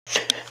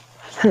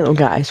Hello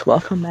guys,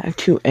 welcome back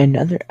to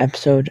another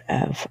episode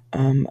of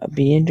a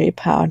B&J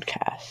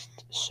podcast.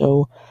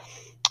 So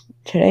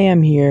today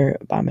I'm here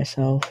by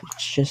myself,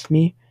 it's just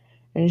me.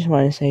 I just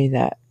want to say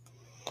that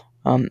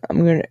I'm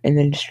gonna in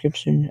the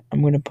description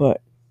I'm gonna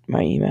put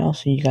my email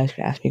so you guys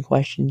can ask me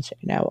questions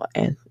and I will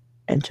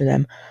answer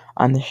them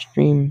on the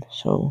stream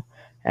so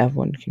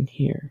everyone can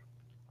hear.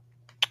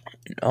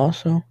 And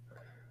also,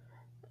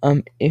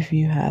 if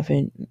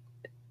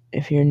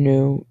you're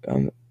new,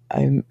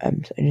 I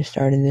just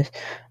started this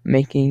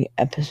making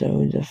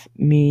episodes of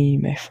me,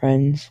 my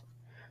friends,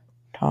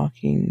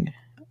 talking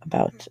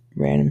about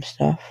random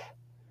stuff,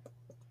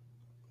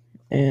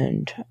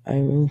 and I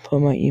will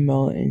put my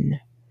email in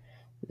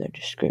the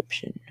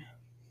description.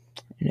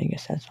 And I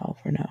guess that's all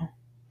for now.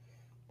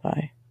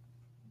 Bye.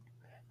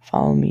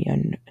 Follow me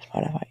on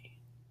Spotify.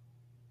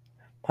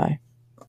 Bye.